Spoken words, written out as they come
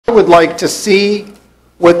I would like to see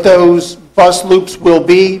what those bus loops will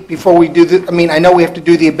be before we do the, I mean, I know we have to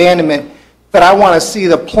do the abandonment, but I want to see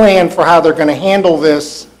the plan for how they're going to handle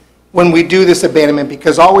this when we do this abandonment,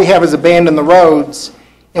 because all we have is abandon the roads,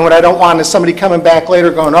 and what I don't want is somebody coming back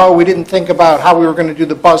later going, oh, we didn't think about how we were going to do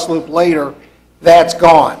the bus loop later. That's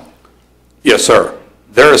gone. Yes, sir.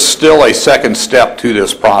 There is still a second step to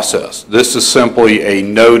this process. This is simply a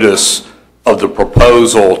notice of the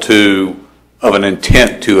proposal of an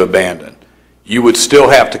intent to abandon. You would still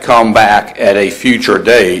have to come back at a future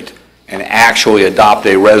date and actually adopt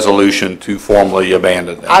a resolution to formally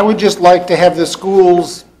abandon them. I would just like to have the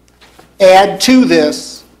schools add to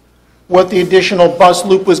this what the additional bus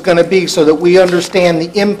loop was going to be so that we understand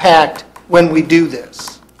the impact when we do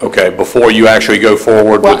this. Okay, before you actually go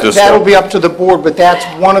forward with this. That'll be up to the board, but that's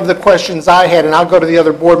one of the questions I had, and I'll go to the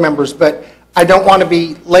other board members, but I don't want to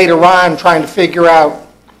be later on trying to figure out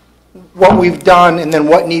what we've done and then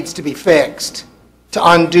what needs to be fixed to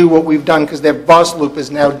undo what we've done, because their bus loop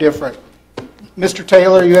is now different. Mr.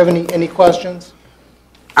 Taylor, you have any questions?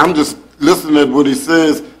 I'm just listening at what he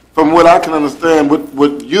says. From what I can understand,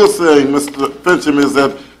 what you're saying, Mr. Fincham, is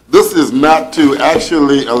that this is not to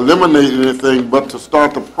actually eliminate anything, but to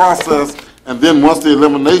start the process, and then once the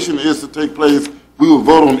elimination is to take place, we will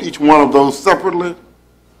vote on each one of those separately?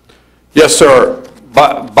 Yes, sir.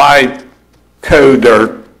 By code,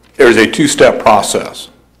 there's a two-step process,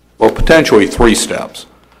 or potentially 3 steps.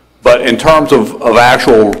 But in terms of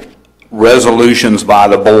actual resolutions by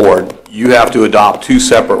the board, you have to adopt 2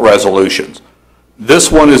 separate resolutions.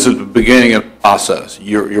 This one is at the beginning of the process.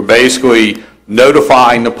 You're basically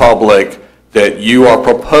notifying the public that you are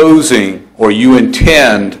proposing or you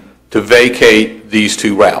intend to vacate these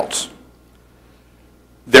 2 routes.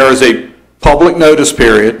 There is a public notice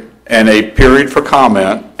period and a period for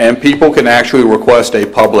comment, and people can actually request a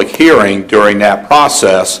public hearing during that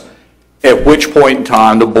process, at which point in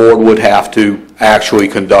time the board would have to actually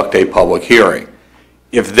conduct a public hearing.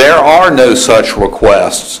 If there are no such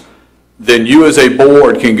requests, then you as a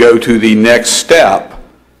board can go to the next step,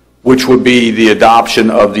 which would be the adoption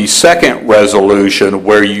of the second resolution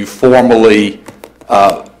where you formally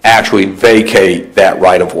actually vacate that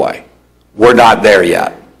right-of-way. We're not there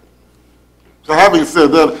yet. So having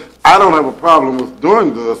said that, I don't have a problem with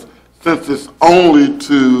doing this since it's only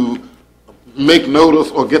to make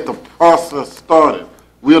notice or get the process started.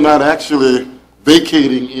 We are not actually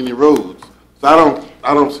vacating any roads. So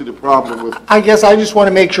I don't see the problem with. I guess I just want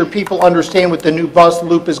to make sure people understand what the new bus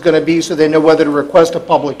loop is going to be so they know whether to request a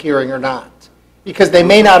public hearing or not. Because they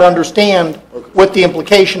may not understand what the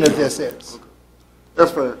implication of this is. Okay.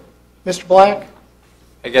 That's fair. Mr. Black?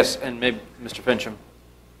 I guess, and maybe Mr. Fincham.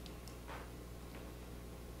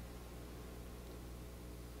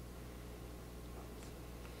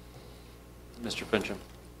 Mr. Fincham.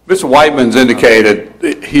 Mr. Whiteman's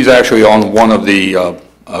indicated he's actually on one of the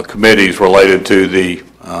committees related to the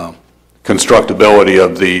constructability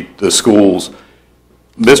of the schools.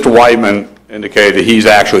 Mr. Whiteman indicated he's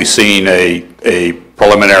actually seen a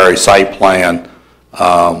preliminary site plan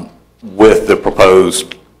with the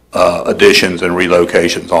proposed additions and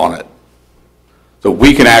relocations on it. So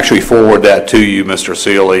we can actually forward that to you, Mr.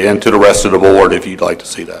 Seeley, and to the rest of the board if you'd like to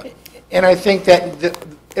see that. And I think that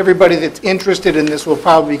everybody that's interested in this will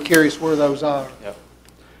probably be curious where those are. Yep.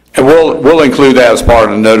 And we'll include that as part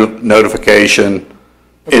of the notification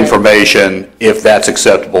information if that's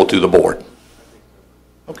acceptable to the board.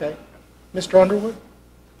 Okay. Mr. Underwood?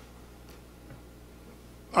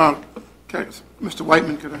 Okay. Mr.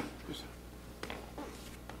 Whiteman, could I?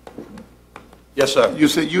 Yes, sir. You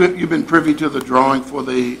said you've been privy to the drawing for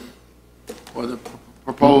the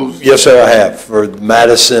proposed. Yes, sir, I have for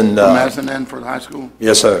Madison. For Madison and for the high school.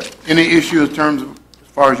 Yes, sir. Any issue in terms of, as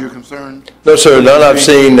far as you're concerned? No, sir. None I've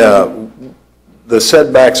seen. The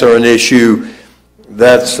setbacks are an issue.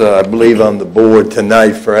 That's, I believe, on the board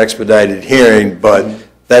tonight for expedited hearing, but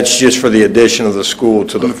that's just for the addition of the school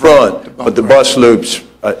to the front. But the bus loops,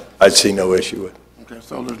 I see no issue with. Okay,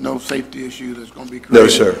 so there's no safety issue that's going to be created. No,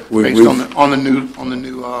 sir. Based on the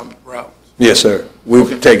new route. Yes, sir.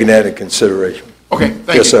 We've taken that into consideration. Okay, thank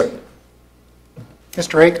you. Yes, sir.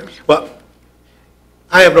 Mr. Akers? Well,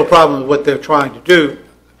 I have no problem with what they're trying to do.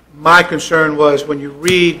 My concern was when you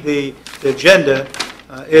read the agenda,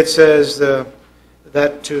 it says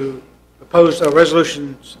that to propose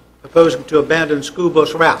resolutions proposing to abandon school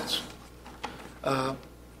bus routes. But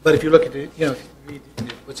if you look at the,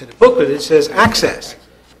 what's in the booklet, it says access.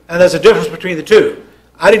 And there's a difference between the two.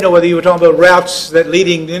 I didn't know whether you were talking about routes that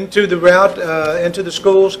leading into the route, into the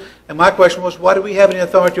schools. And my question was, why do we have any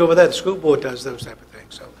authority over that? The school board does those type of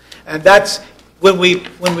things. So, and that's, when we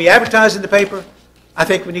advertise in the paper, I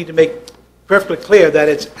think we need to make perfectly clear that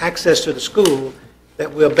it's access to the school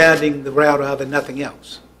that we're abandoning the route of and nothing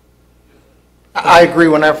else. I agree.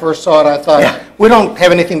 When I first saw it, I thought, we don't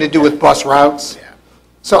have anything to do with bus routes.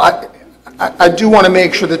 So I do want to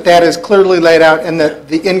make sure that that is clearly laid out and that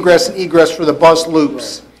the ingress and egress for the bus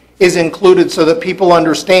loops is included so that people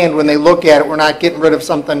understand when they look at it, we're not getting rid of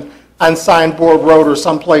something on Signboard Road or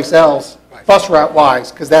someplace else, bus route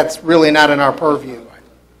wise, because that's really not in our purview.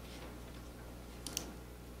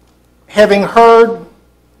 Having heard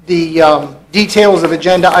the details of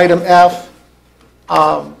Agenda Item F,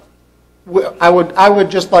 I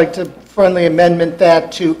would just like to friendly amendment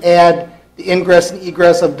that to add the ingress and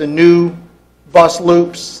egress of the new bus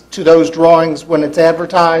loops to those drawings when it's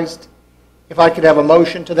advertised. If I could have a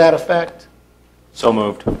motion to that effect. So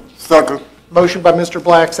moved. Second. Motion by Mr.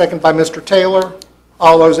 Black, second by Mr. Taylor.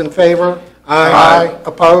 All those in favor? Aye.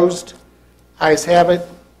 Opposed? Ayes have it.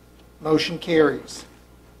 Motion carries.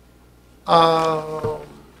 I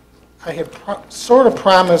had sort of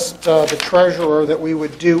promised the treasurer that we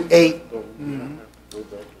would do 8.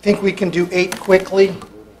 Think we can do 8 quickly?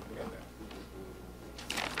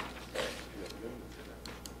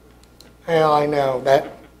 Well, I know,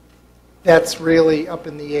 that's really up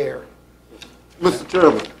in the air. Mr.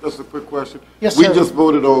 Chairman, just a quick question. Yes, We sir. just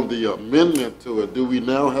voted on the amendment to it. Do we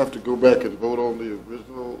now have to go back and vote on the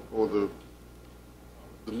original or the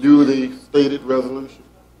newly stated resolution?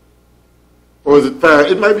 Or is it fine?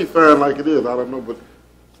 It might be fine like it is, I don't know, but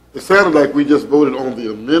it sounded like we just voted on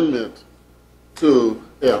the amendment to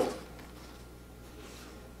F.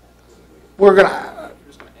 We're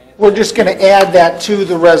just going to add that to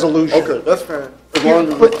the resolution. Okay, that's fine. As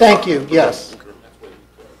long as- But thank you, yes.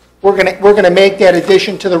 We're going to make that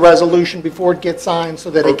addition to the resolution before it gets signed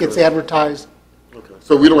so that it gets Okay. advertised. Okay,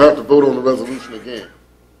 so we don't have to vote on the resolution again?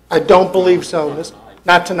 I don't believe so,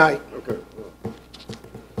 not tonight. Okay.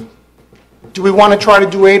 Do we want to try to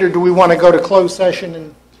do 8, or do we want to go to closed session?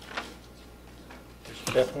 And Does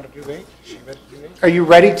Beth want to do 8? Is she ready to do 8? are you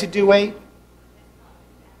ready to do 8?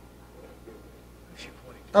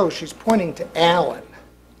 Oh, she's pointing to Alan.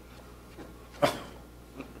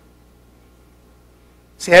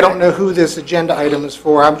 See, I don't know who this agenda item is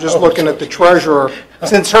for. I'm just looking at the treasurer.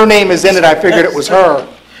 Since her name is in it, I figured it was her.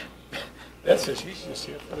 That's it, she's just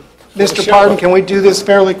here for the... Mr. Pardon, can we do this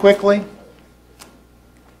fairly quickly?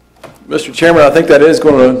 Mr. Chairman, I think that is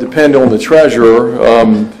going to depend on the treasurer.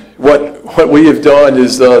 What we have done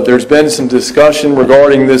is there's been some discussion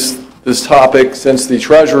regarding this topic since the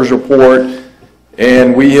treasurer's report,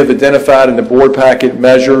 and we have identified in the board packet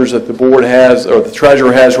measures that the board has, or the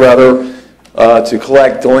treasurer has rather, to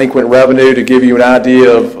collect delinquent revenue, to give you an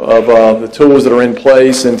idea of the tools that are in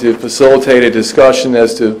place and to facilitate a discussion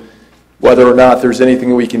as to whether or not there's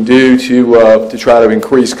anything we can do to try to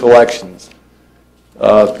increase collections.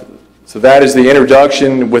 So that is the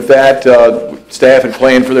introduction. With that, staff had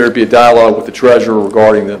planned for there to be a dialogue with the treasurer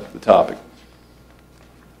regarding the topic.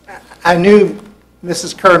 I knew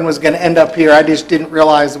Mrs. Kern was going to end up here. I just didn't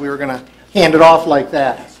realize that we were going to hand it off like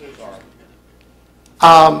that.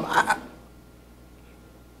 I've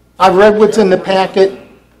read what's in the packet.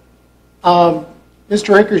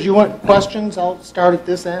 Mr. Akers, you want questions? I'll start at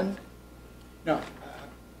this end. No.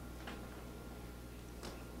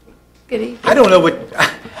 Good evening. I don't know what,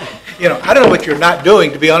 I don't know what you're not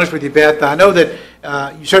doing, to be honest with you, Beth. I know that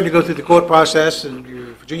you certainly go through the court process and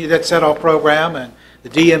your Virginia Debt Set-Off program and the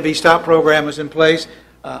DMV Stop program is in place.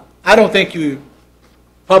 I don't think you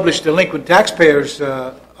publish delinquent taxpayers,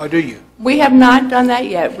 or do you? We have not done that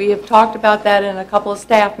yet. We have talked about that in a couple of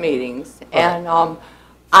staff meetings, and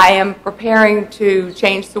I am preparing to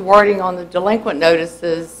change the wording on the delinquent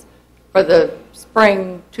notices for the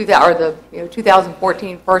spring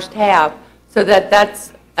 2014 first half, so that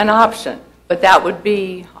that's an option. But that would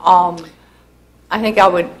be, I think I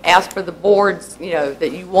would ask for the boards,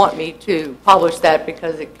 that you want me to publish that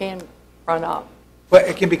because it can run up. Well,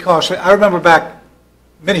 it can be costly. I remember back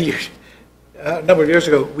many years, a number of years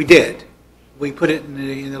ago, we did. We put it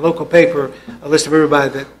in the local paper, a list of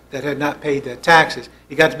everybody that had not paid their taxes.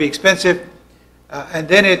 It got to be expensive, and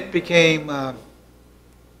then it became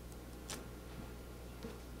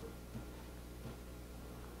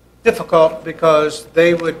difficult because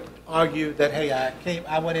they would argue that, hey,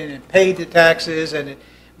 I went in and paid the taxes, and it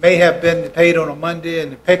may have been paid on a Monday,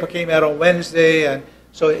 and the paper came out on Wednesday, and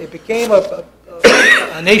so it became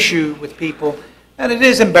an issue with people, and it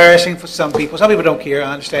is embarrassing for some people. Some people don't care,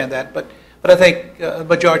 I understand that, but I think a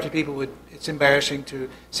majority of people it's embarrassing to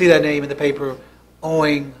see that name in the paper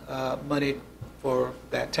owing money for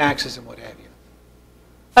that taxes and what have you.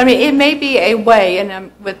 I mean, it may be a way,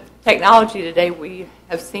 and with technology today, we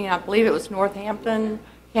have seen, I believe it was Northampton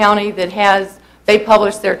County that they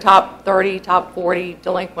publish their top 30, top 40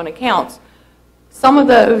 delinquent accounts. Some of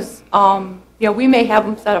those, we may have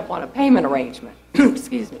them set up on a payment arrangement,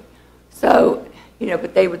 excuse me. So,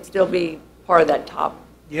 but they would still be part of that top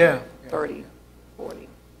 30, 40.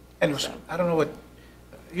 And it was, I don't know what,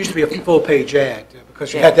 it used to be a full-page ad,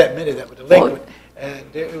 because you had that many that were delinquent,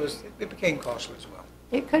 and it became costly as well.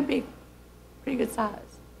 It could be pretty good size.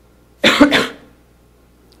 And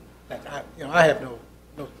I have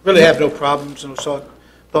really have no problems, no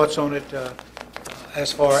thoughts on it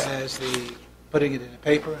as far as putting it in the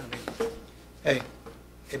paper. I mean, hey,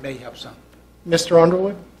 it may help some. Mr.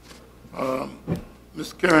 Underwood?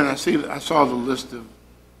 Mr. Karen, I saw the list of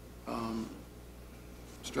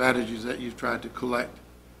strategies that you've tried to collect.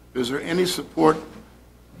 Is there any support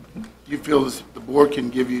you feel the board can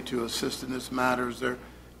give you to assist in this matter? Is there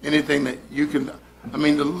anything that you can, I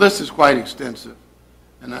mean, the list is quite extensive,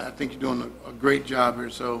 and I think you're doing a great job here,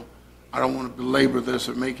 so I don't want to belabor this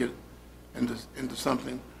or make it into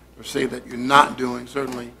something or say that you're not doing,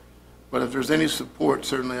 certainly. But if there's any support,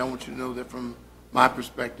 certainly I want you to know that from my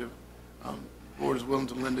perspective, the board is willing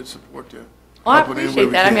to lend its support to. Well, I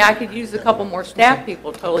appreciate that. I mean, I could use a couple more staff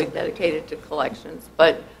people totally dedicated to collections,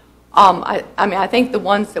 but I think the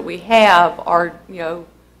ones that we have are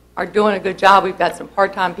doing a good job. We've got some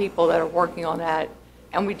part-time people that are working on that,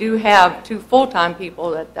 and we do have 2 full-time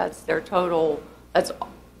people that's their total focus.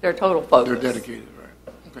 They're dedicated,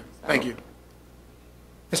 right? Okay, thank you.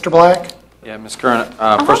 Mr. Black? Yeah, Ms. Curran,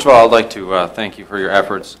 first of all, I'd like to thank you for your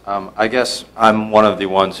efforts. I guess I'm one of the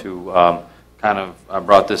ones who kind of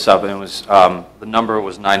brought this up, and it was the number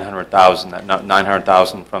was 900,000. That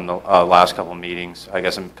 900,000 from the last couple of meetings, I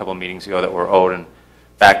guess a couple of meetings ago, that were owed in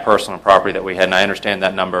back personal property that we had. And I understand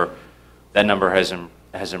that number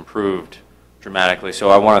has improved dramatically. So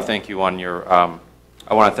I want to thank you on your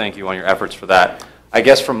efforts for that. I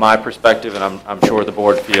guess from my perspective, and I'm sure the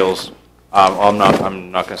board feels. I'm not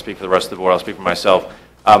going to speak for the rest of the board. I'll speak for myself.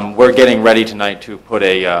 We're getting ready tonight to put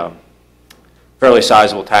a fairly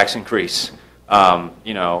sizable tax increase,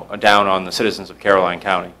 down on the citizens of Caroline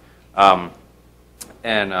County.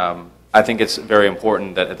 I think it's very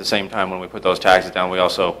important that at the same time when we put those taxes down, we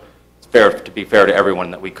also, it's to be fair to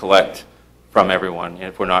everyone, that we collect from everyone.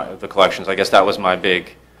 If we're not the collections, I guess that was my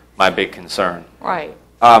big concern. Right.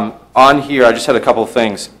 On here, I just had a couple of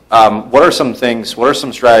things. What are some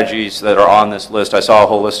strategies that are on this list? I saw a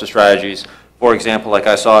whole list of strategies. For example, like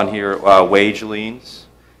I saw in here, wage liens.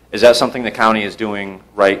 Is that something the county is doing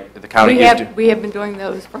right? The county we have been doing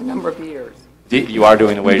those for a number of years. You are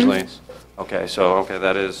doing the wage liens? Okay, so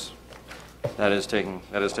that is taking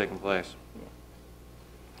place.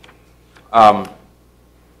 I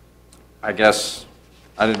guess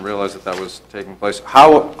I didn't realize that was taking place.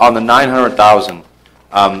 How on the 900,000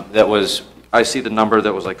 I see the number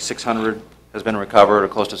that was like 600 has been recovered, or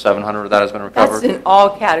close to 700 of that has been recovered? That's in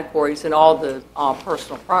all categories, in all the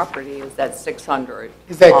personal property is that 600.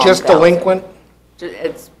 Is that just delinquent?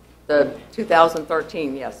 It's the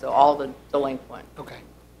 2013, yes, so all the delinquent. Okay.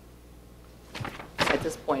 At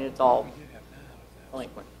this point, it's all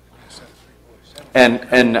delinquent. And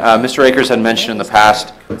Mr. Akers had mentioned in the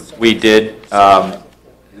past,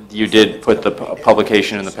 you did put the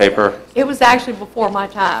publication in the paper? It was actually before my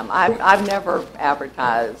time. I've never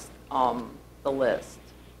advertised the list.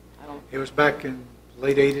 It was back in the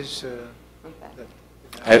late 80s.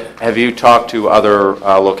 Okay. Have you talked to other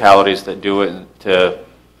localities that do it to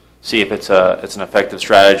see if it's an effective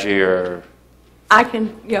strategy, or? I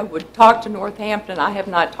would talk to Northampton. I have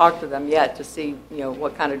not talked to them yet to see,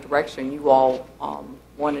 what kind of direction you all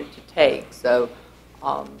wanted to take. So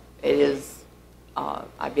it is,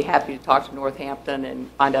 I'd be happy to talk to Northampton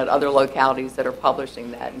and find out other localities that are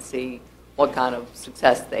publishing that and see what kind of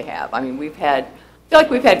success they have. I mean, I feel like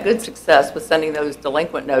we've had good success with sending those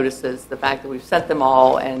delinquent notices, the fact that we've sent them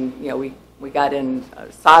all, and, we got in a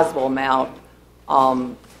sizable amount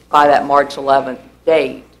by that March 11th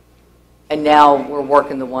date. And now we're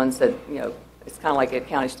working the ones that, it's kind of like at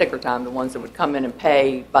county sticker time, the ones that would come in and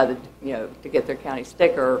pay to get their county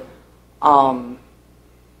sticker. And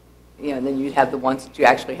then you'd have the ones that you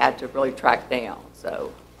actually had to really track down.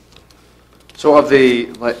 So of the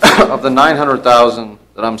of the 900,000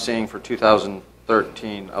 that I'm seeing for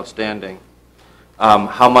 2013 outstanding,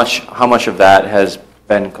 how much of that has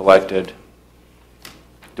been collected?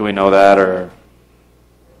 Do we know that, or?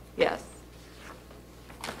 Yes.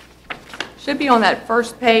 Should be on that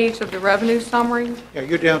first page of the revenue summary. Yeah,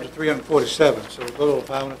 you're down to 347, so a little over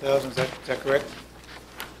 500,000. Is that correct?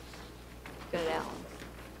 Get it out.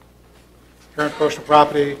 Current personal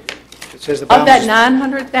property, It says the Of balance that is...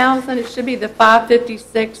 900,000, it should be the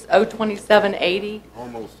 556,027.80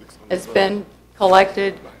 Almost 600. has been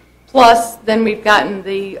collected. Plus, then we've gotten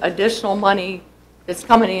the additional money that's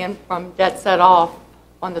coming in from debt set off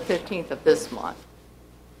on the 15th of this month.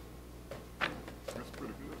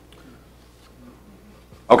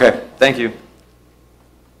 Okay, thank you.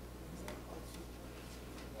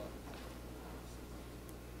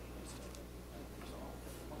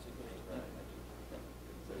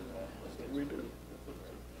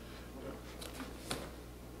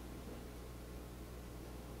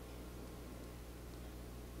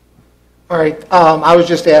 All right, I was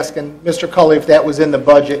just asking Mr. Cully if that was in the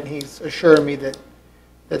budget, and he's assuring me that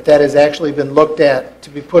that has actually been looked at to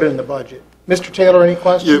be put in the budget. Mr. Taylor, any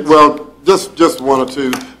questions? Yeah, well, just one or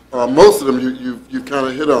two. Most of them you kind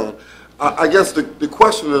of hit on. I guess the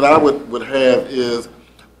question that I would have is,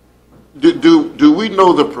 do we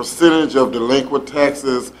know the percentage of delinquent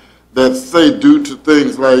taxes that say due to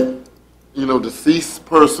things like, deceased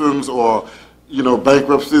persons or,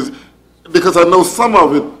 bankruptcies? Because I know some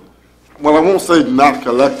of it, well, I won't say not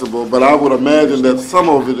collectible, but I would imagine that some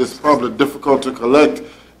of it is probably difficult to collect.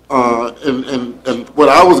 And what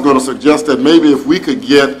I was going to suggest that maybe if we could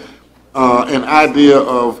get an idea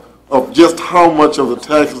of just how much of the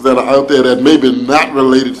taxes that are out there that may be not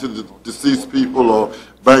related to the deceased people or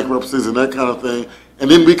bankruptcies and that kind of thing,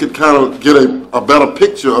 and then we could kind of get a better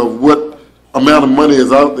picture of what amount of money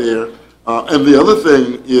is out there. And the other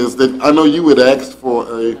thing is that I know you had asked for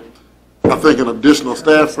I think an additional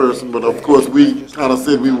staff person, but of course we kind of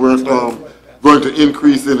said we weren't going to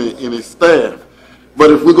increase any staff.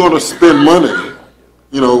 But if we're going to spend money,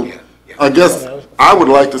 I guess I would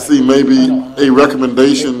like to see maybe a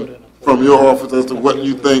recommendation from your office as to what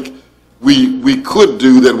you think we could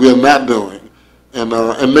do that we're not doing, and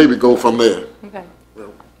maybe go from there. Okay.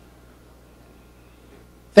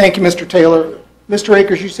 Thank you, Mr. Taylor. Mr.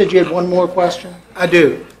 Akers, you said you had one more question? I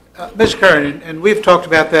do. Ms. Kern, and we've talked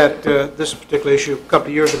about that, this particular issue a couple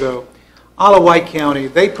of years ago. Isle of Wight County,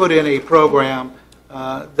 they put in a program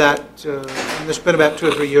and it's been about 2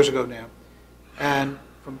 or 3 years ago now. And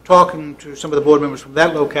from talking to some of the board members from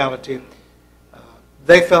that locality,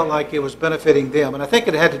 they felt like it was benefiting them. And I think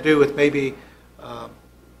it had to do with maybe...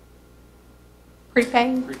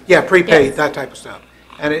 Prepaid? Yeah, prepaid, Yes. that type of stuff.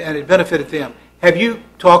 And it benefited them. Have you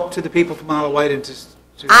talked to the people from Isle of Wight and to see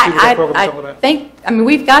what that program's all about? I think,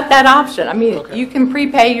 we've got that option. Okay. You can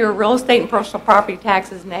prepay your real estate and personal property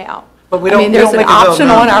taxes now. But we don't there's an make it option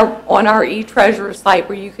available. on our e-treasurer site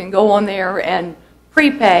where you can go on there and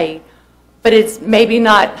prepay, but it's maybe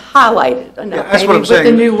not highlighted enough. Yeah, that's what I'm Maybe with saying.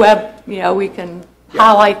 the new web, we can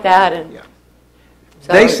highlight that and. Yeah.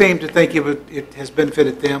 So- They seem to think it has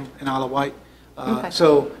benefited them in Isle of Wight. Okay.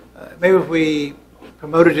 So maybe if we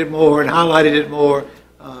promoted it more and highlighted it more,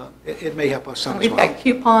 it may help us some as We've well. got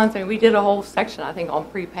coupons, and we did a whole section, I think, on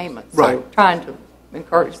prepayments. Right. So trying to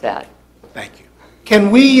encourage that. Thank you.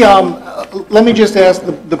 Can we, let me just ask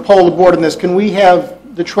the poll of the board on this, can we have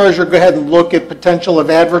the treasurer go ahead and look at potential of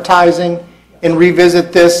advertising and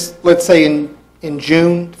revisit this, let's say in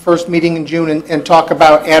June, first meeting in June, and talk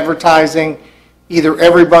about advertising, either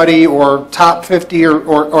everybody or top 50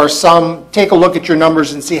 or some, take a look at your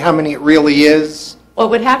numbers and see how many it really is? Well,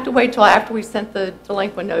 it would have to wait till after we sent the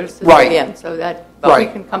delinquent notices Right. again, so that, but we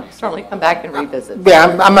Right. can certainly come back and revisit.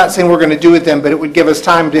 Yeah, I'm not saying we're going to do it then, but it would give us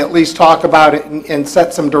time to at least talk about it and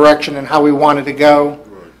set some direction in how we wanted to go.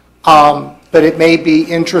 But it may be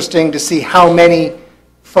interesting to see how many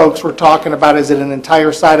folks we're talking about. Is it an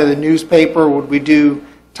entire side of the newspaper? Would we do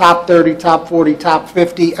top 30, top 40, top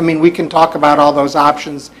 50? I mean, we can talk about all those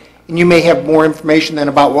options, and you may have more information then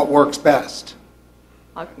about what works best.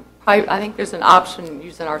 I think there's an option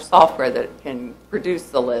using our software that can produce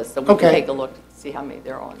the list, so we Okay. can take a look to see how many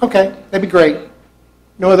there are on. Okay, that'd be great.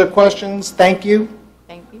 No other questions? Thank you.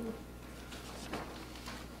 Thank you.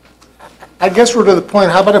 I guess we're to the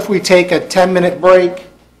point, how about if we take a 10-minute break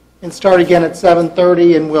and start again at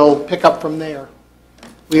 7:30, and we'll pick up from there.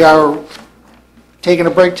 We are taking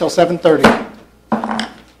a break till 7:30.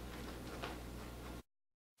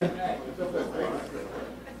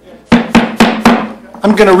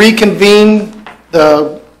 I'm going to reconvene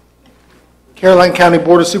the Caroline County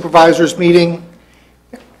Board of Supervisors meeting.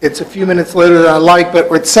 It's a few minutes later than I like, but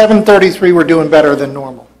we're at 7:33, we're doing better than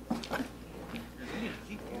normal.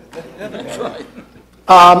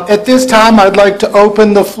 At this time, I'd like to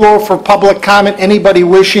open the floor for public comment. Anybody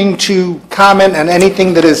wishing to comment on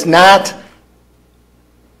anything that is not,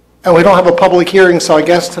 and we don't have a public hearing, so I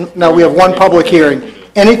guess, no, we have one public hearing.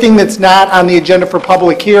 Anything that's not on the agenda for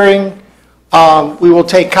public hearing, we will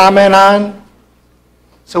take comment on.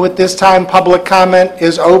 So at this time, public comment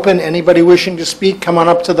is open. Anybody wishing to speak, come on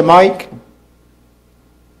up to the mic.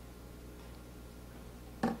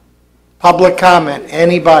 Public comment,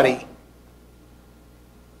 anybody?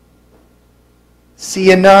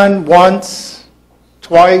 Seeing none, once,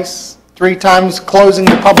 twice, 3 times, closing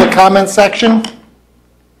the public comment section.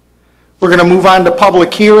 We're going to move on to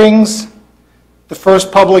public hearings. The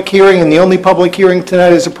first public hearing and the only public hearing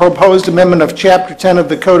tonight is a proposed amendment of Chapter 10 of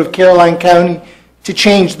the Code of Caroline County to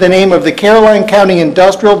change the name of the Caroline County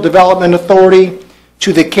Industrial Development Authority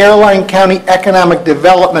to the Caroline County Economic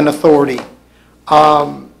Development Authority.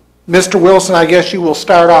 Mr. Wilson, I guess you will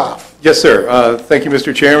start off. Yes, sir. Thank you,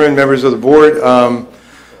 Mr. Chairman, members of the board.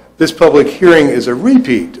 This public hearing is a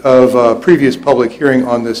repeat of a previous public hearing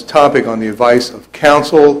on this topic on the advice of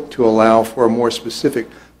counsel to allow for a more specific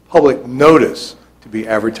public notice to be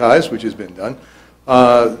advertised, which has been done.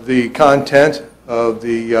 The content of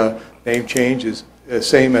the name change is the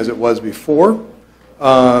same as it was before.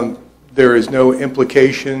 There is no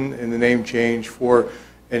implication in the name change for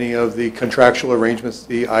any of the contractual arrangements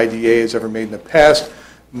the IDA has ever made in the past,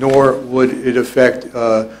 nor would it affect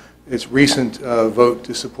its recent vote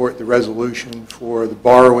to support the resolution for the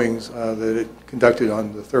borrowings that it conducted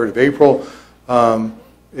on the 3rd of April.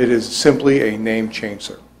 It is simply a name change,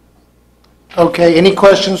 sir. Okay, any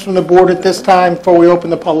questions from the board at this time before we open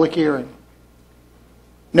the public hearing?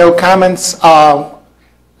 No comments.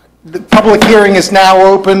 The public hearing is now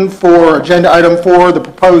open for agenda item 4, the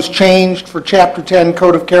proposed change for Chapter 10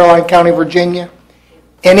 Code of Caroline County, Virginia.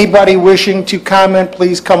 Anybody wishing to comment,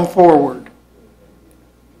 please come forward.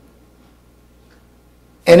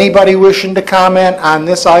 Anybody wishing to comment on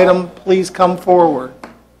this item, please come forward.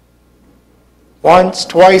 Once,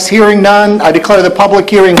 twice, hearing none, I declare the public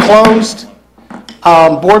hearing closed.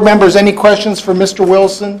 Board members, any questions for Mr.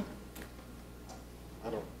 Wilson?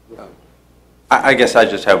 I guess I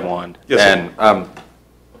just have one. Yes, sir. And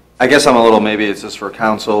I guess I'm a little, maybe it's just for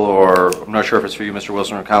council, or I'm not sure if it's for you, Mr.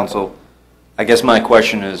 Wilson, or council. I guess my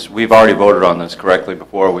question is, we've already voted on this correctly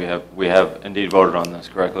before. We have indeed voted on this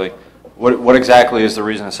correctly. What exactly is the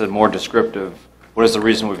reason? I said more descriptive. What is the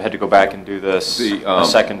reason we've had to go back and do this a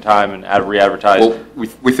second time and re-advertise? Well,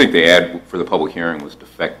 we think the ad for the public hearing was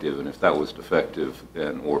defective, and if that was defective,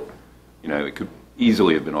 then, or, you know, it could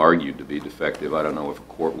easily have been argued to be defective. I don't know if a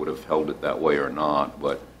court would have held it that way or not,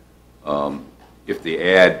 but if the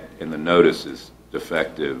ad in the notice is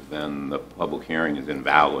defective, then the public hearing is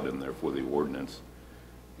invalid, and therefore the ordinance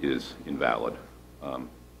is invalid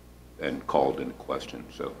and called into question.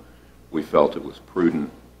 So we felt it was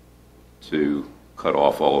prudent to cut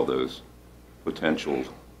off all of those potential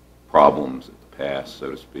problems at the past,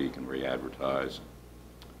 so to speak, and re-advertise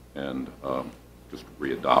and just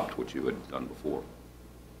re-adopt what you had done before.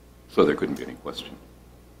 So there couldn't be any question.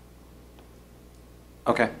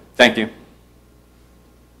 Okay, thank you.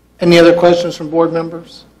 Any other questions from board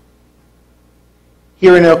members?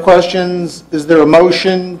 Hearing no questions, is there a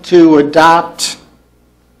motion to adopt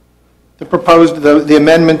the proposed, the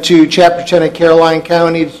amendment to Chapter 10 of Caroline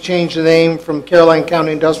County to change the name from Caroline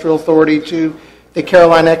County Industrial Authority to the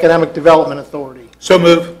Caroline Economic Development Authority? So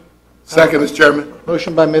move. Second, Mr. Chairman.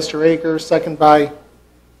 Motion by Mr. Akers, second by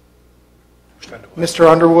Mr.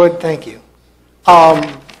 Underwood. Thank you.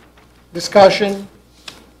 Discussion?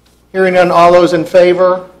 Hearing none, all those in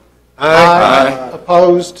favor? Aye.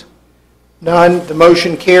 Opposed? None. The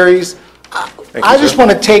motion carries. I just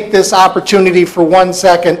want to take this opportunity for 1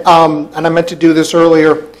 second, and I meant to do this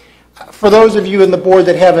earlier. For those of you in the board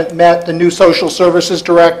that haven't met the new Social Services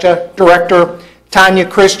Director, Tanya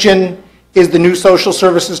Christian is the new Social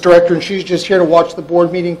Services Director, and she's just here to watch the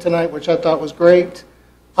board meeting tonight, which I thought was great.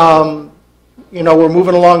 You know, we're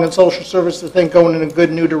moving along in social services, I think, going in a good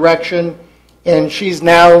new direction, and she's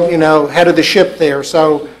now, you know, head of the ship there.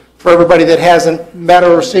 So for everybody that hasn't met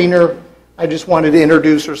her or seen her, I just wanted to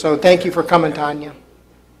introduce her. So thank you for coming, Tanya.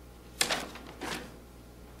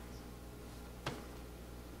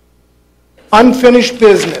 Unfinished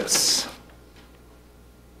business.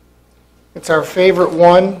 It's our favorite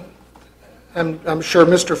one. I'm sure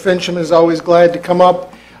Mr. Fincham is always glad to come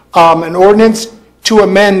up. An ordinance to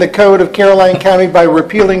amend the Code of Caroline County by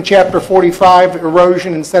repealing Chapter 45,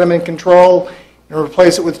 Erosion and Sediment Control, and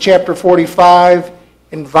replace it with Chapter 45,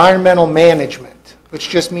 Environmental Management, which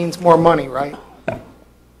just means more money, right?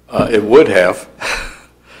 It would have.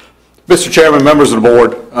 Mr. Chairman, members of the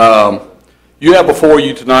board, you have before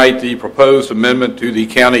you tonight the proposed amendment to the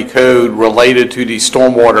county code related to the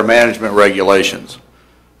stormwater management regulations.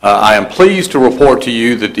 I am pleased to report to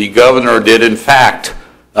you that the governor did in fact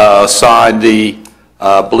sign the,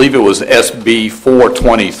 I believe it was SB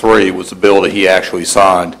 423 was the bill that he actually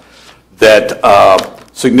signed, that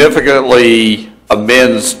significantly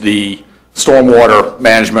amends the stormwater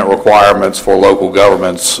management requirements for local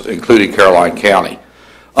governments, including Caroline County.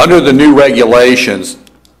 Under the new regulations,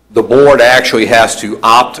 the board actually has to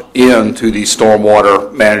opt into the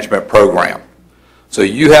stormwater management program. So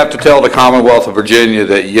you have to tell the Commonwealth of Virginia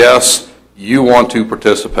that, yes, you want to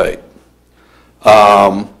participate.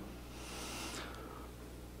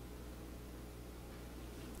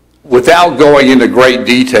 Without going into great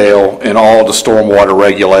detail in all the stormwater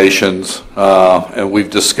regulations, and we've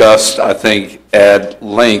discussed, I think, at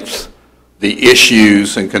length the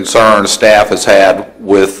issues and concerns staff has had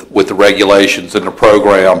with the regulations and the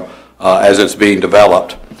program as it's being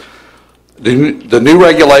developed. The new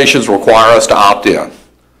regulations require us to opt in.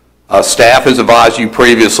 Staff has advised you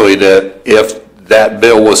previously that if that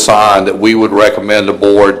bill was signed, that we would recommend the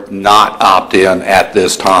board not opt in at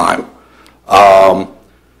this time.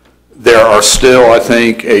 There are still, I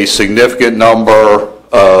think, a significant number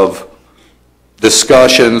of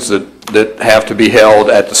discussions that have to be held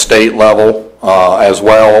at the state level as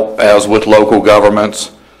well as with local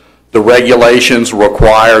governments. The regulations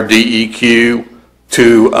require DEQ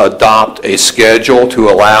to adopt a schedule to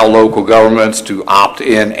allow local governments to opt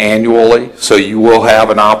in annually. So you will have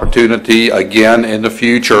an opportunity again in the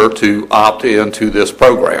future to opt into this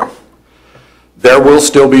program. There will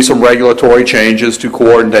still be some regulatory changes to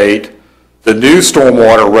coordinate the new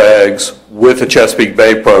stormwater regs with the Chesapeake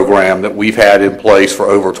Bay program that we've had in place for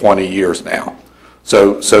over 20 years now.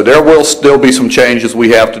 So there will still be some changes we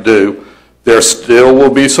have to do. There still will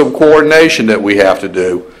be some coordination that we have to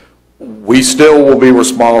do. We still will be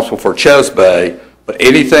responsible for Ches Bay, but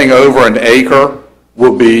anything over an acre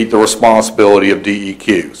will be the responsibility of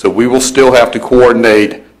DEQ. So we will still have to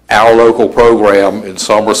coordinate our local program in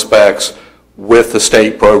some respects with the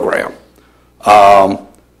state program.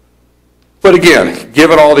 But again,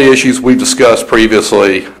 given all the issues we've discussed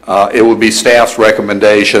previously, it would be staff's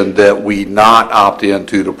recommendation that we not opt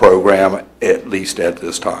into the program, at least at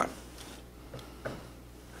this time.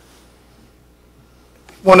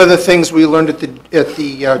 One of the things we learned at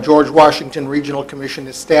the George Washington Regional Commission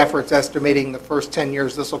is Stafford's estimating the first 10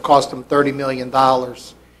 years this will cost them $30 million.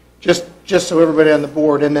 Just so everybody on the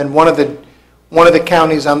board. And then one of the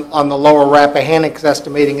counties on the lower Rappahannock is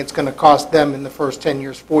estimating it's going to cost them in the first 10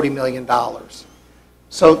 years $40 million.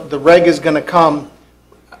 So the reg is going to come.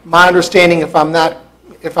 My understanding, if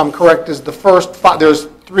I'm correct, is the first there's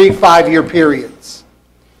 3 5-year periods.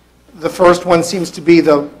 The first one seems to be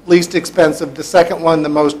the least expensive, the second one the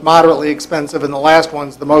most moderately expensive, and the last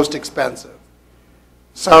one's the most expensive.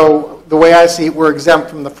 So the way I see it, we're exempt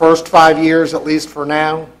from the first 5 years, at least for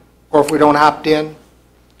now, or if we don't opt in.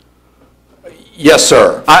 Yes,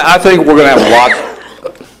 sir. I think we're going to have a lot.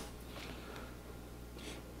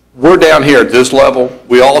 We're down here at this level.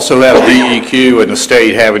 We also have DEQ and the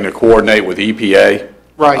state having to coordinate with EPA.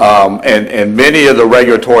 Right. And many of the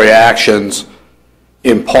regulatory actions,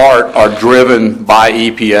 in part, are driven by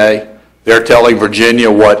EPA. They're telling Virginia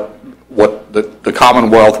what the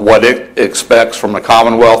Commonwealth, what it expects from the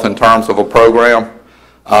Commonwealth in terms of a program.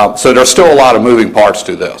 So there's still a lot of moving parts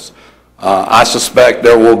to this. I suspect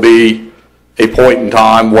there will be a point in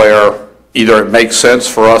time where either it makes sense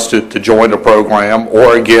for us to join the program,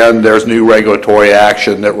 or again, there's new regulatory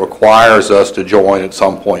action that requires us to join at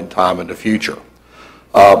some point in time in the future.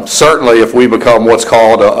 Certainly, if we become what's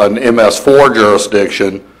called an MS4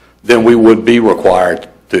 jurisdiction, then we would be required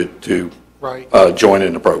to join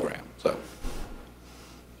in the program. So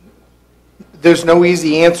There's no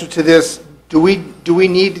easy answer to this. Do we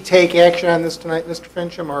need to take action on this tonight, Mr.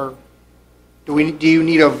 Fincham, or do you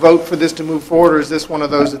need a vote for this to move forward, or is this one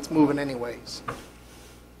of those that's moving anyways?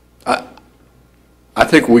 I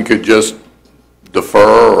think we could just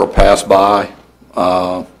defer or pass by.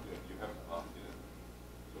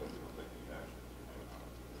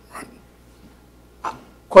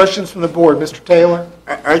 Questions from the board, Mr. Taylor?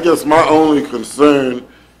 I guess my only concern,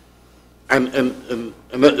 and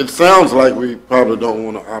it sounds like we probably don't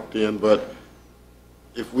want to opt in, but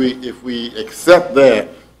if we accept that,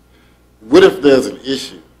 what if there's an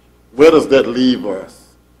issue? Where does that leave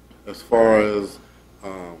us as far as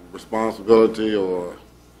responsibility, or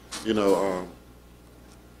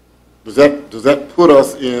does that put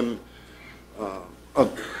us in a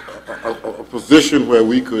position where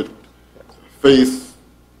we could face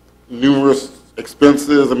numerous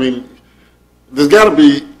expenses? I mean, there's got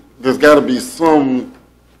to be some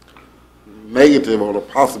negative, or the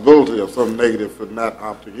possibility of some negative for not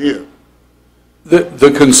opting in.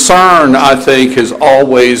 The concern, I think, has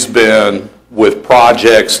always been with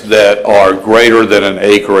projects that are greater than an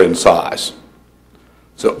acre in size.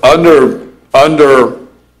 So under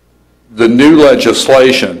the new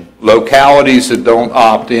legislation, localities that don't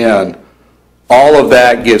opt in, all of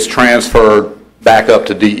that gets transferred back up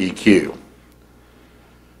to DEQ.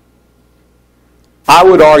 I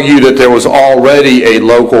would argue that there was already a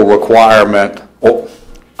local requirement.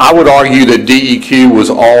 I would argue that DEQ was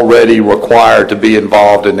already required to be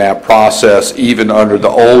involved in that process, even under the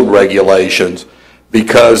old regulations,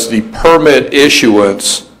 because the permit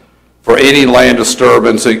issuance for any land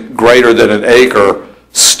disturbance greater than an acre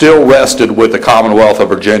still rested with the Commonwealth of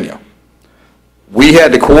Virginia. We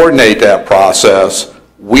had to coordinate that process.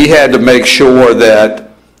 We had to make sure that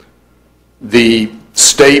the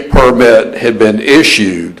state permit had been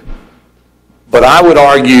issued. But I would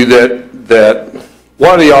argue that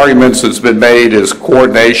one of the arguments that's been made is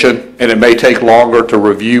coordination, and it may take longer to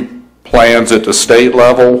review plans at the state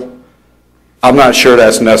level. I'm not sure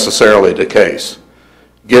that's necessarily the case.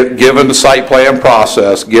 Given the site plan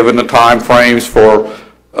process, given the time frames for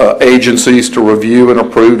agencies to review and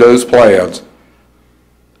approve those plans,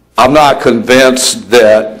 I'm not convinced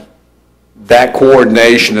that that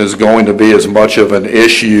coordination is going to be as much of an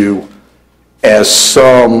issue as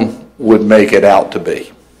some would make it out to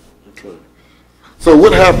be. Okay. So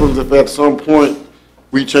what happens if at some point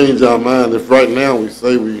we change our mind? If right now we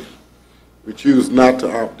say we choose not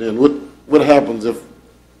to opt in, what happens if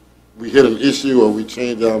we hit an issue or we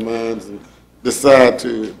change our minds and decide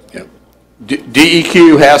to? Yeah.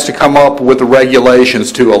 DEQ has to come up with the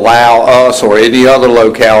regulations to allow us or any other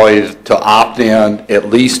locality to opt in at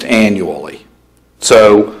least annually.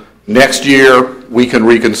 So next year we can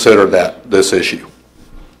reconsider this issue.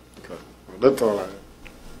 Okay. Well, that's all I have.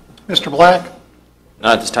 Mr. Black?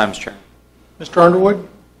 Not at this time, Mr. Chairman. Mr. Underwood?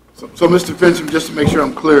 So Mr. Fincham, just to make sure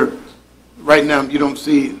I'm clear, right now you don't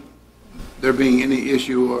see there being any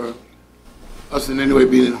issue or us in any way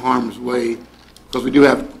being in harm's way, because we do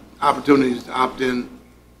have opportunities to opt in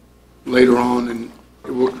later on, and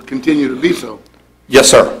it will continue to be so. Yes,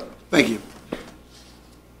 sir. Thank you.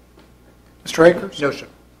 Mr. Akers? No, sir.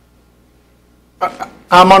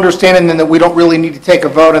 I'm understanding then that we don't really need to take a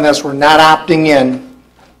vote unless we're not opting in,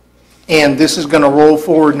 and this is going to roll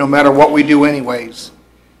forward no matter what we do anyways.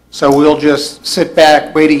 So we'll just sit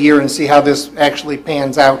back, wait a year, and see how this actually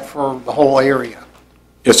pans out for the whole area.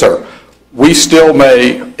 Yes, sir. We still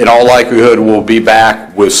may, in all likelihood, will be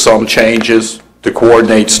back with some changes to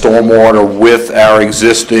coordinate stormwater with our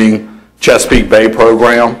existing Chesapeake Bay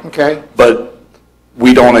program. Okay. But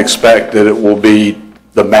we don't expect that it will be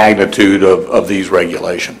the magnitude of these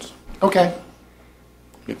regulations. Okay.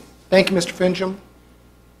 Thank you, Mr. Fincham.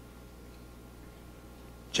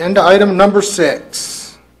 Agenda item number 6.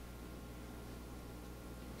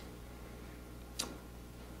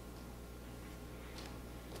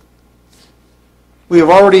 We have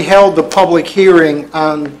already held the public hearing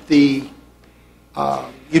on the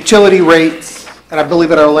utility rates, and I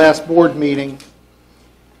believe at our last board meeting.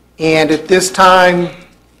 And at this time,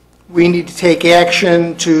 we need to take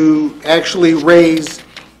action to actually raise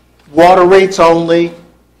water rates only,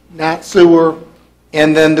 not sewer,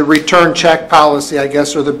 and then the return check policy, I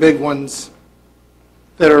guess, are the big ones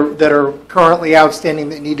that are currently outstanding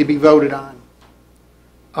that need to be voted on.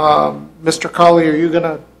 Mr. Colley, are you going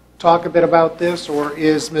to talk a bit about this, or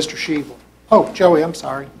is Mr. Sheevel? Oh, Joey, I'm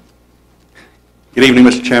sorry. Good evening,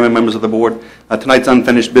 Mr. Chairman, members of the board. Tonight's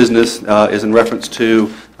unfinished business is in reference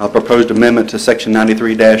to a proposed amendment to Section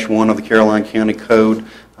 93-1 of the Caroline County Code.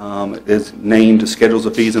 It's named Schedules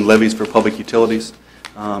of Fees and Levies for Public Utilities.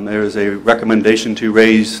 There is a recommendation to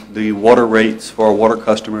raise the water rates for our water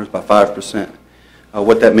customers by 5%.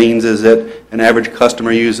 What that means is that an average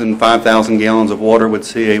customer using 5,000 gallons of water would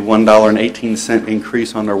see a $1.18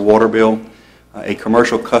 increase on their water bill. A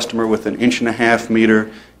commercial customer with an 1.5-inch meter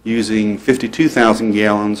using 52,000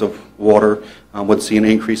 gallons of water would see an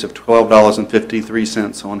increase of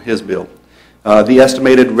 $12.53 on his bill. The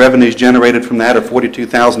estimated revenues generated from that are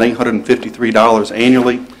 $42,853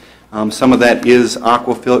 annually. Some of that is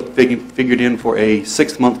aqua figured in for a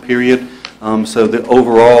 6-month period. So the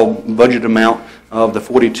overall budget amount of the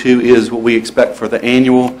 42 is what we expect for the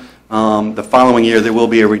annual. The following year there will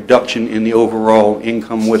be a reduction in the overall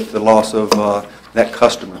income with the loss of that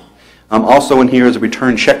customer. Also in here is a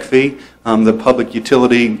return check fee. The public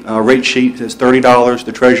utility rate sheet is $30.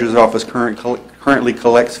 The Treasurer's Office currently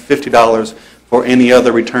collects $50 for any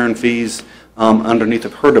other return fees underneath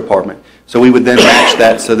of her department. So we would then match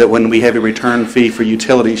that so that when we have a return fee for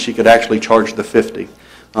utilities, she could actually charge the $50.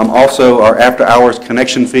 Also, our after-hours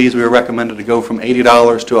connection fees, we were recommended to go from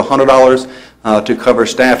 $80 to $100 to cover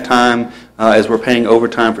staff time as we're paying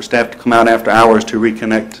overtime for staff to come out after hours to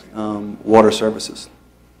reconnect water services.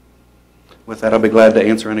 With that, I'll be glad to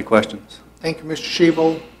answer any questions. Thank you, Mr.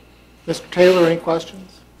 Sheevel. Mr. Taylor, any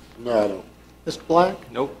questions? No, I don't. Mr.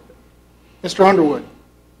 Black? Nope. Mr. Underwood?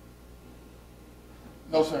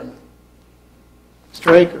 No, sir.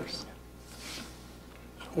 Mr. Akers?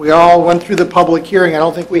 We all went through the public hearing. I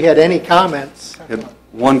don't think we had any comments. Had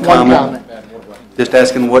one One comment, comment. just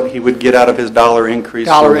asking what he would get out of his dollar increase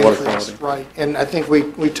for Dollar water increase, quality. right. And I think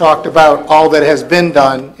we talked about all that has been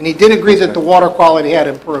done, and he did agree that the water quality had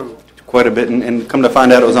improved. Quite a bit, and come to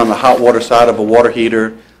find out, it was on the hot water side of a water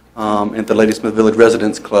heater at the Ladysmith Village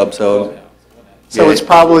Residence Club, so. So yeah, it's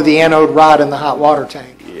probably the anode rod in the hot water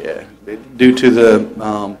tank. Yeah, due to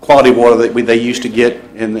the quality of water that they used to get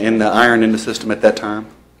in the iron in the system at that time.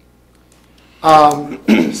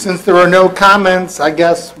 Since there are no comments, I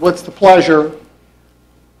guess, what's the pleasure?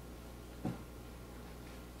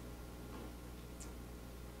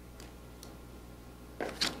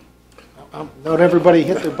 Not everybody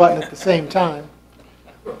hit their button at the same time.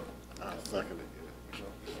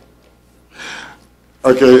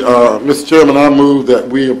 Okay, Mr. Chairman, I move that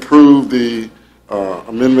we approve the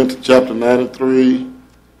amendment to Chapter 93,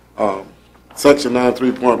 Section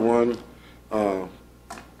 93.1,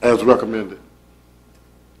 as recommended.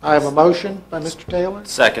 I have a motion by Mr. Taylor,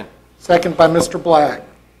 Second. second by Mr. Black.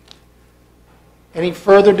 Any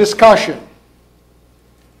further discussion?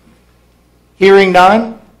 Hearing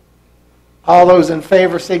none? All those in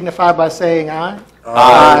favor signify by saying aye.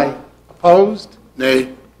 Aye. Opposed?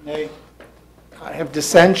 Nay. Nay. I have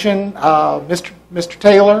dissension. Mr.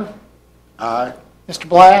 Taylor? Aye. Mr.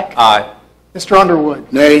 Black? Aye. Mr.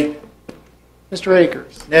 Underwood? Nay. Mr.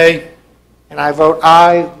 Akers? Nay. And I vote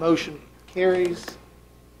aye. Motion carries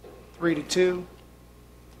 3-2.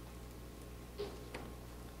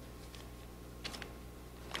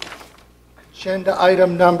 Agenda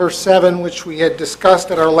item number 7, which we had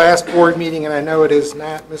discussed at our last board meeting, and I know it is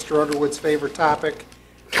not Mr. Underwood's favorite topic.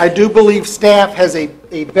 I do believe staff has a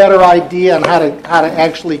better idea on how to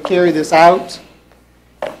actually carry this out.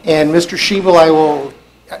 And Mr. Schiebel, I will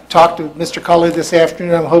talk to Mr. Cully this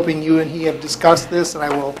afternoon. I'm hoping you and he have discussed this, and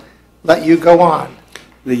I will let you go on.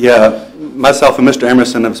 Myself and Mr.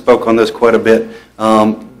 Emerson have spoke on this quite a bit.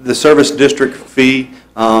 The service district fee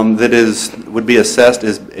that would be assessed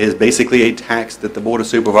is basically a tax that the Board of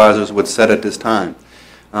Supervisors would set at this time.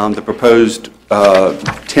 The proposed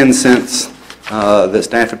 10 cents that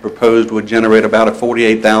staff had proposed would generate about a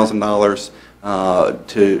 $48,000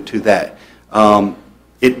 to that.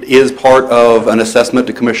 It is part of an assessment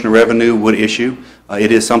the Commissioner of Revenue would issue.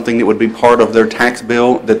 It is something that would be part of their tax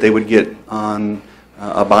bill that they would get on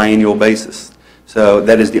a biannual basis. So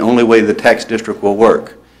that is the only way the tax district will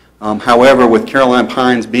work. However, with Caroline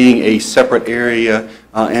Pines being a separate area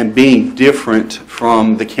and being different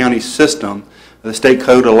from the county system, the state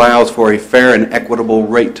code allows for a fair and equitable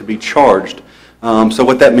rate to be charged. So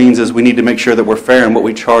what that means is we need to make sure that we're fair in what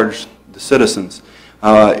we charge the citizens.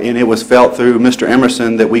 And it was felt through Mr.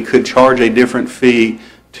 Emerson that we could charge a different fee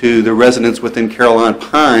to the residents within Caroline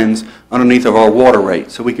Pines underneath of our water rate.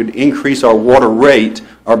 So we could increase our water rate,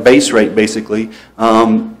 our base rate basically,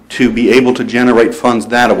 to be able to generate funds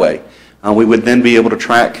that way. We would then be able to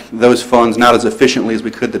track those funds not as efficiently as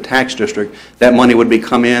we could the tax district. That money would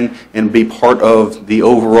come in and be part of the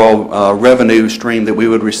overall revenue stream that we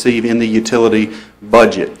would receive in the utility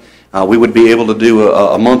budget. We would be able to do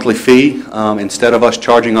a monthly fee. Instead of us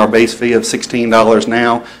charging our base fee of $16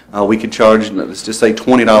 now, we could charge, let's just say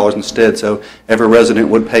 $20 instead. So every resident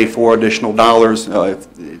would pay $4 additional,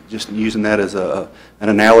 just using that as an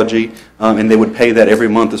analogy, and they would pay that every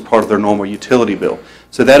month as part of their normal utility bill.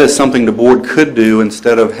 So that is something the board could do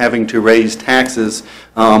instead of having to raise taxes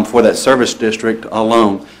for that service district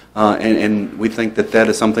alone. And we think that that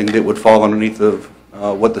is something that would fall underneath of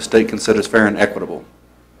what the state considers fair and equitable.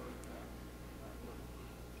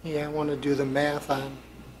 Yeah, I want to do the math on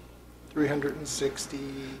 360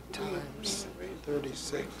 times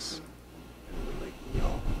 36.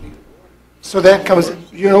 So that comes,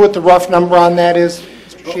 you know what the rough number on that is,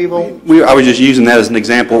 Mr. Schiebel? I was just using that as an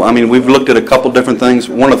example. I mean, we've looked at a couple different things.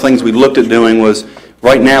 One of the things we looked at doing was,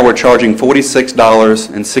 right now we're charging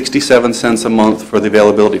 $46.67 a month for the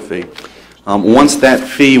availability fee. Once that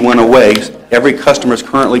fee went away, every customer is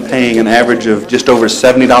currently paying an average of just over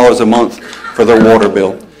 $70 a month for their water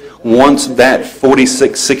bill. Once that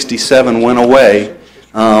 $46.67 went away,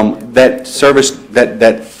 that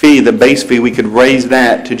fee, the base fee, we could raise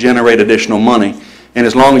that to generate additional money. And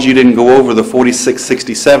as long as you didn't go over the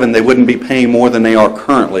 $46.67, they wouldn't be paying more than they are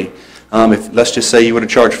currently. If let's just say you would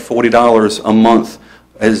have charged $40 a month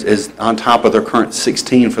as on top of their current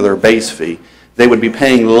 $16 for their base fee, they would be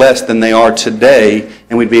paying less than they are today,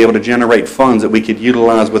 and we'd be able to generate funds that we could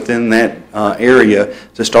utilize within that area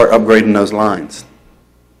to start upgrading those lines.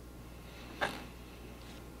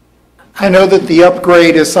 I know that the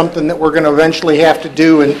upgrade is something that we're going to eventually have to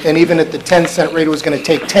do, and even at the 10-cent rate, it was going to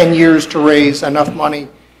take 10 years to raise enough money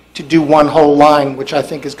to do one whole line, which I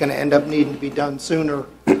think is going to end up needing to be done sooner.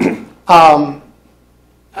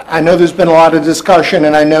 I know there's been a lot of discussion,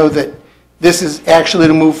 and I know that this is actually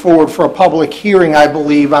to move forward for a public hearing, I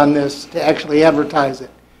believe, on this, to actually advertise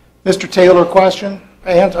it. Mr. Taylor, question,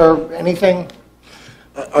 or anything?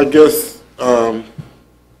 I guess, how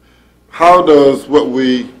does what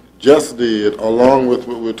we just did, along with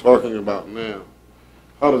what we're talking about now,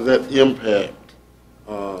 how does that impact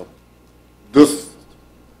this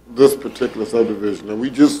particular subdivision? And we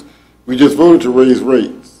just voted to raise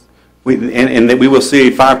rates. And that we will see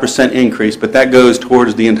a 5% increase, but that goes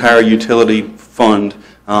towards the entire utility fund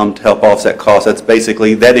to help offset costs. That's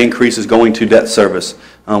basically, that increase is going to debt service.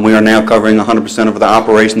 We are now covering 100% of the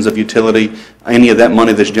operations of utility. Any of that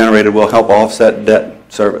money that's generated will help offset debt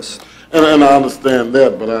service. And I understand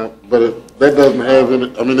that, but that doesn't have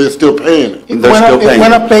any, I mean, they're still paying it. It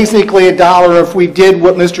went up basically $1. If we did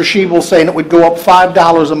what Mr. Schiebel's saying, it would go up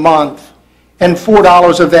 $5 a month, and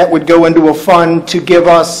 $4 of that would go into a fund to give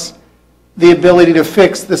us the ability to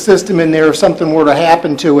fix the system in there if something were to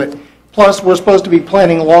happen to it. Plus, we're supposed to be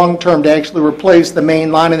planning long-term to actually replace the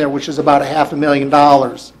main line in there, which is about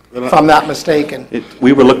 $500,000, if I'm not mistaken.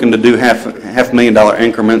 We were looking to do $500,000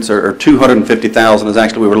 increments, or 250,000 is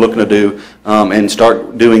actually what we were looking to do, and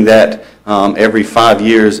start doing that every 5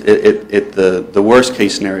 years at the worst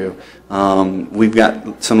case scenario. We've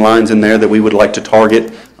got some lines in there that we would like to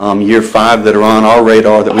target year 5 that are on our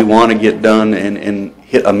radar that we want to get done and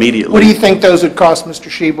hit immediately. What do you think those would cost, Mr.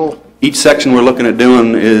 Schiebel? Each section we're looking at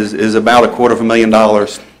doing is about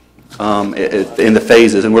 $250,000 in the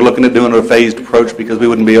phases, and we're looking at doing a phased approach because we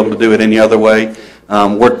wouldn't be able to do it any other way.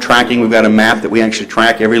 We're tracking, we've got a map that we actually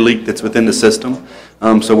track every leak that's within the system,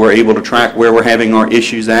 so we're able to track where we're having our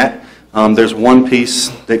issues at. There's one piece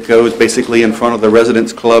that goes basically in front of the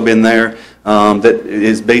residence club in there that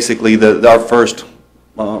is basically our first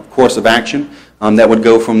course of action. That would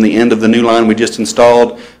go from the end of the new line we just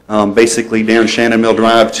installed, basically down Shannon Mill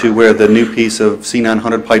Drive to where the new piece of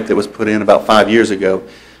C900 pipe that was put in about 5 years ago.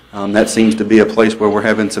 That seems to be a place where we're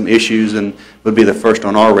having some issues and would be the first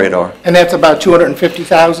on our radar. And that's about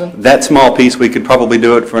 $250,000? That small piece, we could probably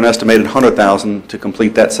do it for an estimated $100,000 to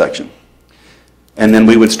complete that section. And then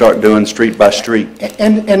we would start doing street by street.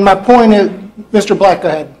 And my point is, Mr. Black, go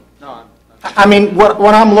ahead. No, I mean,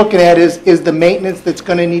 what I'm looking at is the maintenance that's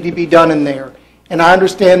going to need to be done in there. And I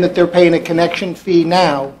understand that they're paying a connection fee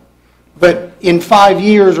now, but in 5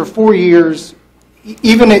 years or 4 years,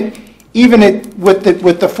 even with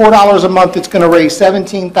the $4 a month, it's going to raise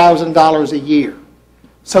 $17,000 a year.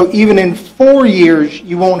 So even in 4 years,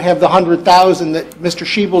 you won't have the $100,000 that Mr.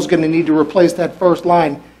 Schiebel's going to need to replace that first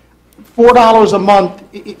line. $4 a month,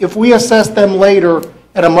 if we assess them later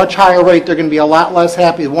at a much higher rate, they're going to be a lot less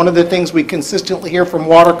happy. One of the things we consistently hear from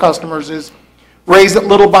water customers is, raise it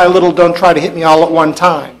little by little, don't try to hit me all at one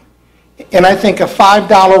time. And I think a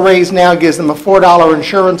 $5 raise now gives them a $4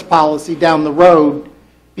 insurance policy down the road,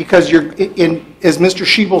 because you're, as Mr.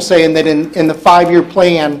 Schiebel's saying, that in the 5-year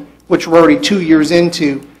plan, which we're already 2 years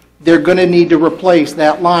into, they're going to need to replace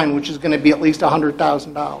that line, which is going to be at least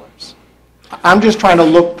 $100,000. I'm just trying to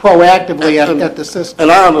look proactively at the system.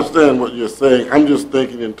 And I understand what you're saying. I'm just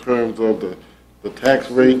thinking in terms of the tax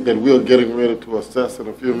rate that we're getting ready to assess in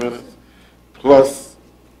a few minutes, plus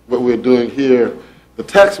what we're doing here. The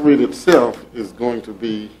tax rate itself is going to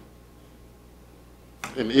be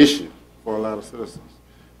an issue for a lot of citizens.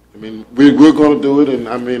 I mean, we're going to do it, and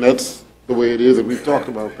I mean, that's the way it is, and we've talked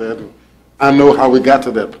about that, and I know how we got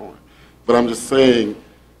to that point. But I'm just saying,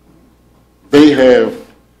 they're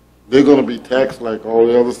going to be taxed like all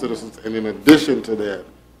the other citizens, and in addition to that,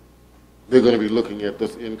 they're going to be looking at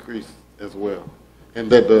this increase as well. And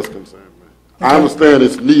that does concern me. I understand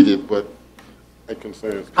it's needed, but it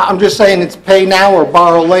concerns me. I'm just saying it's pay now or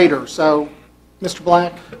borrow later. So, Mr.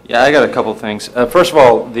 Black? Yeah, I got a couple things. First of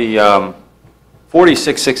all, the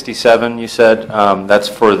 4667, you said, that's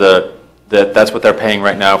for that's what they're paying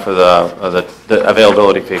right now for the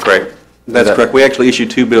availability fee, right? That's correct. We actually issue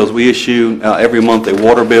 2 bills. We issue every month a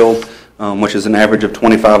water bill, which is an average of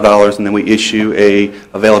 $25, and then we issue a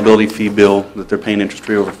availability fee bill that they're paying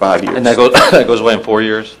interest-free over 5 years. And that goes away in 4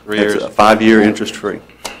 years, 3 years? It's a 5-year interest-free.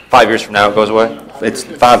 5 years from now it goes away? It's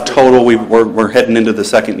 5 total. We're heading into the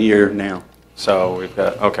 2nd year now. So we've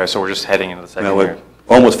got, okay, so we're just heading into the 2nd year.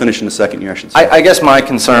 Almost finishing the 2nd year, I should say. I guess my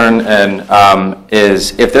concern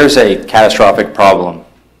is if there's a catastrophic problem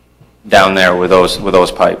down there with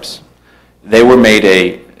those pipes. They were made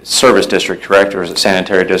a service district, correct, or is it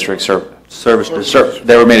sanitary district, Service district.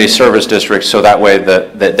 They were made a service district, so that way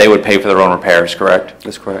that they would pay for their own repairs, correct?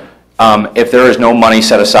 That's correct. If there is no money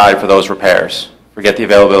set aside for those repairs, forget the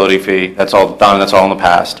availability fee, that's all done, that's all in the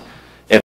past.